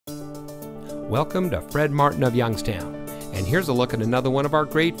Welcome to Fred Martin of Youngstown, and here's a look at another one of our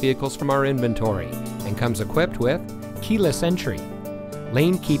great vehicles from our inventory, and comes equipped with keyless entry,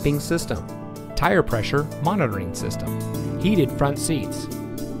 lane keeping system, tire pressure monitoring system, heated front seats,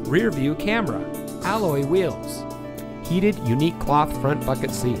 rear view camera, alloy wheels, heated unique cloth front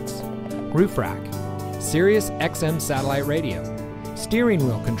bucket seats, roof rack, Sirius XM satellite radio, steering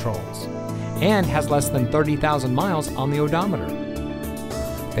wheel controls, and has less than 30,000 miles on the odometer.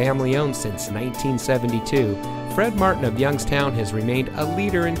 Family owned since 1972, Fred Martin of Youngstown has remained a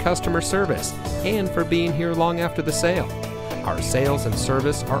leader in customer service and for being here long after the sale. Our sales and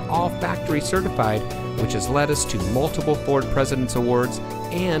service are all factory certified, which has led us to multiple Ford President's Awards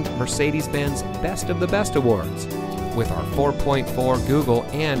and Mercedes-Benz Best of the Best Awards. With our 4.4 Google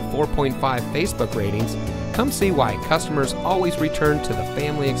and 4.5 Facebook ratings, come see why customers always return to the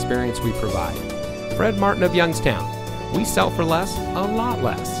family experience we provide. Fred Martin of Youngstown. We sell for less, a lot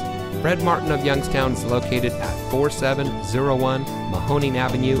less. Fred Martin of Youngstown is located at 4701 Mahoning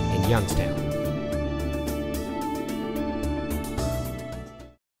Avenue in Youngstown.